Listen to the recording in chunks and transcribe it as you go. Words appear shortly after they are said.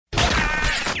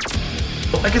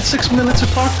I get 6 minutes of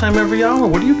talk time every hour.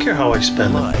 What do you care how I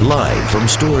spend it? Live from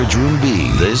Storage Room B,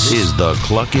 this is the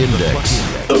Cluck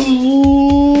Index.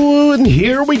 Ooh, and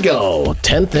here we go.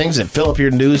 10 things that fill up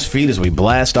your news feed as we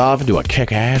blast off into a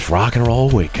kick-ass rock and roll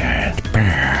weekend.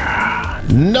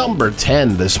 Number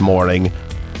 10 this morning.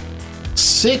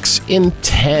 6 in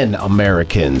 10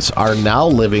 Americans are now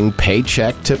living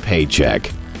paycheck to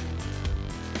paycheck.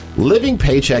 Living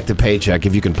paycheck to paycheck,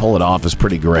 if you can pull it off, is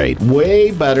pretty great.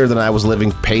 Way better than I was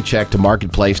living paycheck to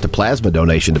marketplace to plasma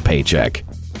donation to paycheck.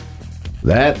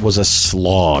 That was a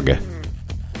slog.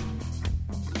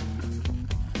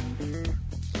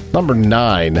 Number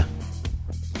 9.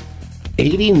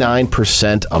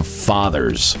 89% of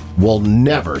fathers will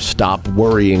never stop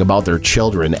worrying about their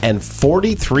children, and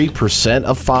 43%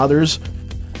 of fathers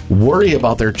worry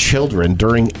about their children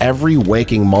during every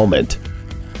waking moment.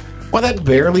 Well, that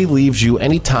barely leaves you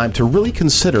any time to really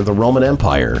consider the Roman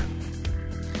Empire.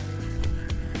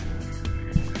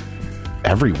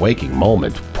 Every waking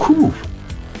moment. Whew.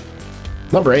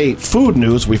 Number 8, food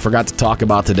news we forgot to talk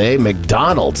about today.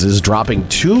 McDonald's is dropping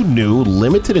 2 new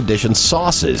limited edition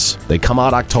sauces. They come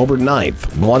out October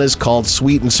 9th. One is called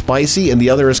Sweet and Spicy, and the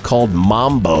other is called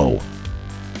Mambo.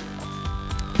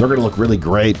 They're going to look really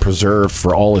great, preserved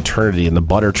for all eternity in the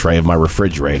butter tray of my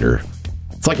refrigerator.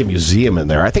 It's like a museum in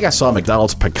there. I think I saw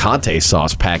McDonald's picante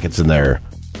sauce packets in there.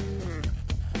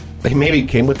 They maybe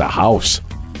came with the house.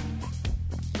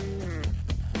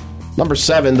 Number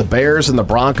 7, the Bears and the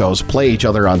Broncos play each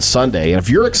other on Sunday. And if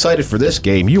you're excited for this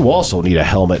game, you also need a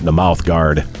helmet and a mouth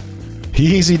guard.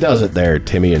 Easy does it there,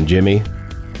 Timmy and Jimmy.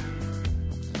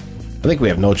 I think we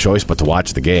have no choice but to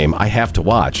watch the game. I have to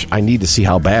watch. I need to see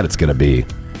how bad it's going to be.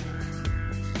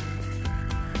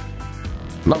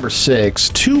 Number 6,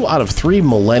 2 out of 3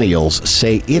 millennials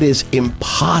say it is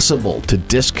impossible to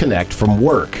disconnect from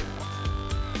work.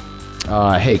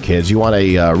 Hey kids, you want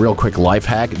a real quick life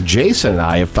hack? Jason and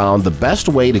I have found the best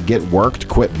way to get work to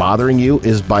quit bothering you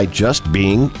is by just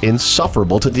being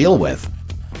insufferable to deal with.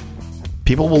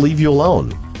 People will leave you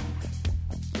alone.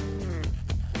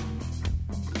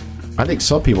 I think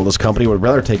some people in this company would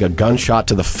rather take a gunshot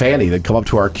to the fanny than come up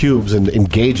to our cubes and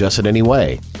engage us in any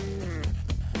way.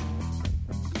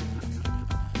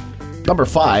 Number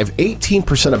 5,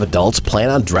 18% of adults plan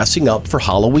on dressing up for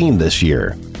Halloween this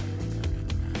year.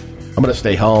 I'm going to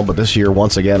stay home, but this year,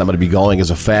 once again, I'm going to be going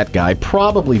as a fat guy,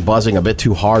 probably buzzing a bit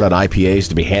too hard on IPAs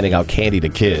to be handing out candy to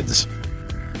kids.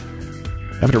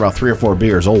 After about 3 or 4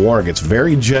 beers, old Warren gets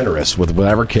very generous with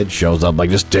whatever kid shows up.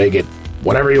 Like, just take it,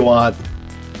 whatever you want.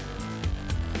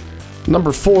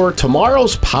 Number 4,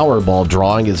 tomorrow's Powerball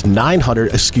drawing is an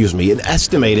estimated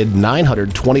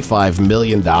 $925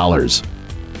 million.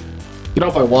 You know,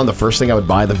 if I won, the first thing I would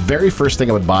buy, the very first thing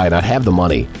I would buy, and I'd have the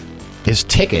money, is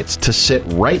tickets to sit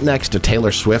right next to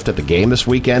Taylor Swift at the game this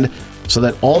weekend, so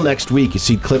that all next week you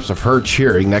see clips of her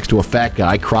cheering next to a fat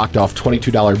guy crocked off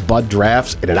 $22 Bud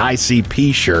Drafts and an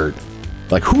ICP shirt.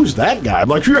 Like, who's that guy? I'm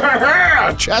like,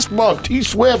 yeah, chest bump, T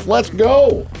Swift, let's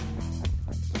go.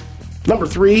 Number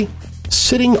 3,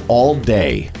 sitting all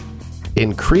day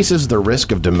increases the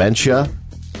risk of dementia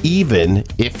even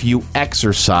if you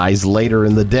exercise later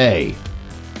in the day.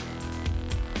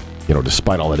 You know,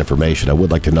 despite all that information, I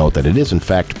would like to note that it is, in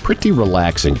fact, pretty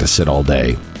relaxing to sit all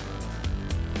day.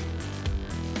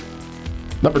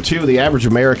 Number 2, the average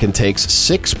American takes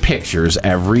 6 pictures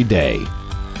every day.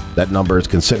 That number is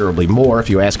considerably more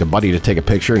if you ask a buddy to take a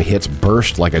picture and he hits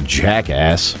burst like a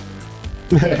jackass.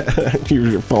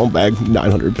 Here's your phone bag,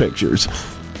 900 pictures.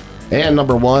 And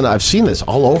number 1, I've seen this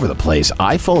all over the place.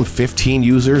 iPhone 15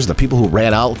 users, the people who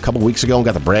ran out a couple weeks ago and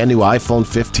got the brand new iPhone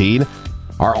 15,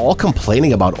 are all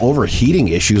complaining about overheating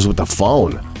issues with the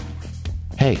phone.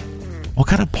 Hey, what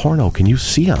kind of porno can you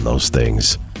see on those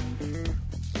things?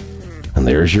 And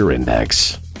there's your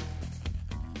index.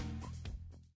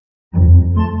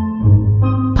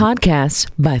 Podcasts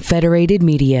by Federated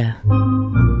Media.